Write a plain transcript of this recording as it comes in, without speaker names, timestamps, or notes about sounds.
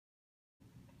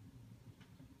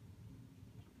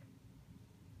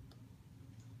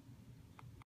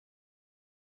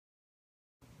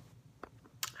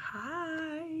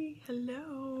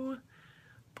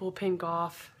bullpen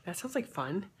golf. That sounds like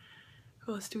fun.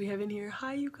 Who else do we have in here?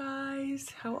 Hi, you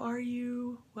guys. How are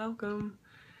you? Welcome.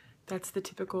 That's the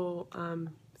typical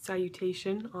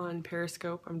salutation on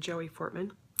Periscope. I'm Joey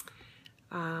Fortman.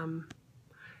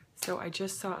 So I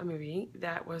just saw a movie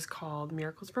that was called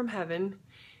Miracles from Heaven.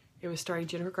 It was starring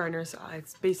Jennifer Garner. So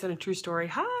it's based on a true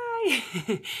story.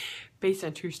 Hi! Based on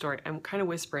a true story. I'm kind of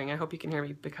whispering. I hope you can hear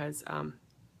me because I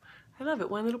love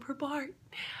it. One little purple heart.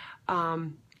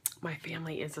 My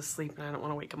family is asleep and I don't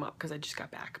want to wake them up because I just got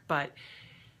back. But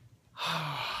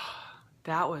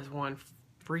that was one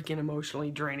freaking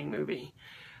emotionally draining movie.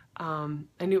 I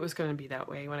knew it was going to be that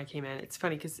way when I came in. It's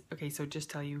funny because, okay, so just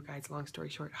tell you guys, long story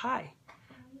short. Hi.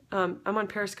 I'm on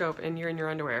Periscope and you're in your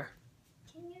underwear.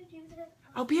 Can you do that?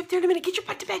 I'll be up there in a minute. Get your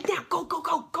butt to bed now. Go, go,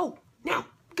 go, go. Now.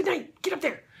 Good night. Get up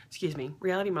there. Excuse me.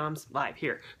 Reality Moms live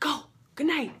here. Go. Good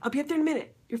night. I'll be up there in a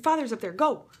minute. Your father's up there.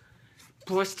 Go.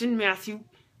 Boston Matthew.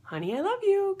 Honey, I love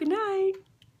you. Good night.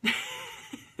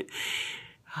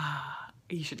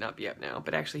 He should not be up now,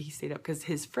 but actually he stayed up because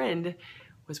his friend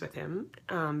was with him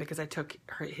because I took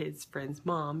his friend's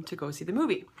mom to go see the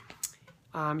movie.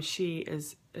 She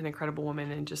is an incredible woman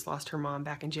and just lost her mom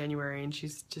back in January, and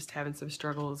she's just having some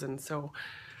struggles, and so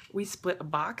we split a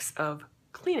box of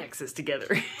Kleenexes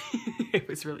together. It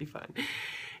was really fun.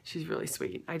 She's really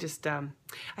sweet. I just, I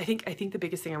think the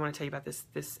biggest thing I want to tell you about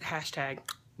this hashtag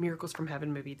Miracles from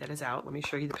Heaven movie that is out. Let me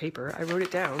show you the paper. I wrote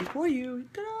it down for you.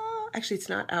 Ta-da! Actually, it's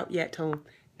not out yet till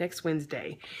next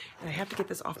Wednesday. And I have to get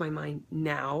this off my mind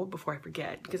now before I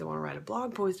forget because I want to write a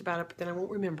blog post about it, but then I won't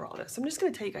remember all this. So I'm just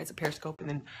going to tell you guys a Periscope and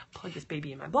then plug this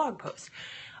baby in my blog post.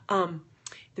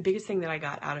 The biggest thing that I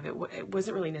got out of it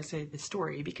wasn't really necessarily the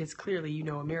story, because clearly you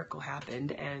know a miracle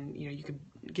happened, and you know you could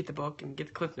get the book and get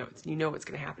the cliff notes and you know what's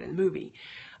going to happen in the movie.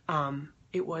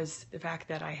 It was the fact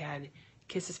that I had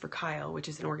Kisses for Kyle, which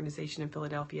is an organization in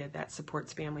Philadelphia that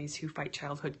supports families who fight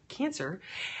childhood cancer.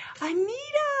 Anita!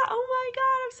 Oh my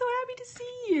God, I'm so happy to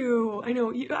see you. I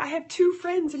know, I have 2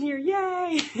 friends in here.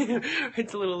 Yay!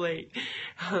 It's a little late.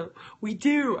 We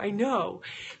do, I know.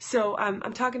 So I'm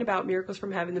talking about Miracles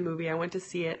from Heaven, the movie. I went to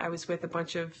see it. I was with a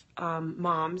bunch of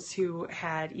moms who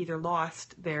had either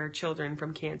lost their children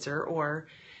from cancer or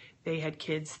they had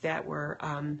kids that were,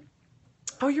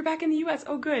 oh, you're back in the U.S.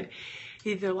 Oh, good.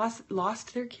 Either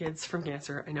lost their kids from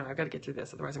cancer. I know, I've got to get through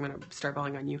this, otherwise I'm going to start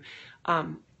bawling on you.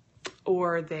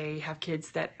 Or they have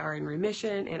kids that are in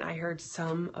remission, and I heard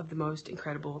some of the most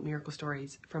incredible miracle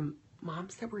stories from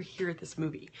moms that were here at this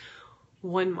movie.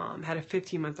 One mom had a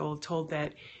 15-month-old told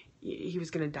that he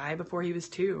was going to die before he was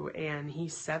 2, and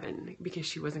he's 7 because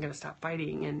she wasn't going to stop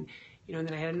fighting. And, you know, and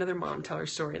then I had another mom tell her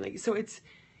story. Like, so it's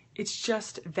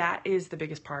just, that is the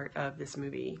biggest part of this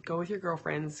movie. Go with your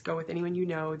girlfriends, go with anyone you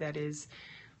know that is,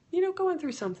 you know, going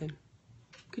through something.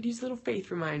 Could use a little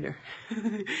faith reminder.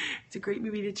 It's a great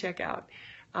movie to check out.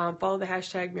 Follow the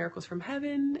hashtag Miracles from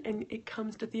Heaven, and it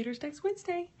comes to theaters next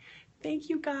Wednesday. Thank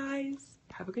you guys.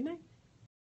 Have a good night.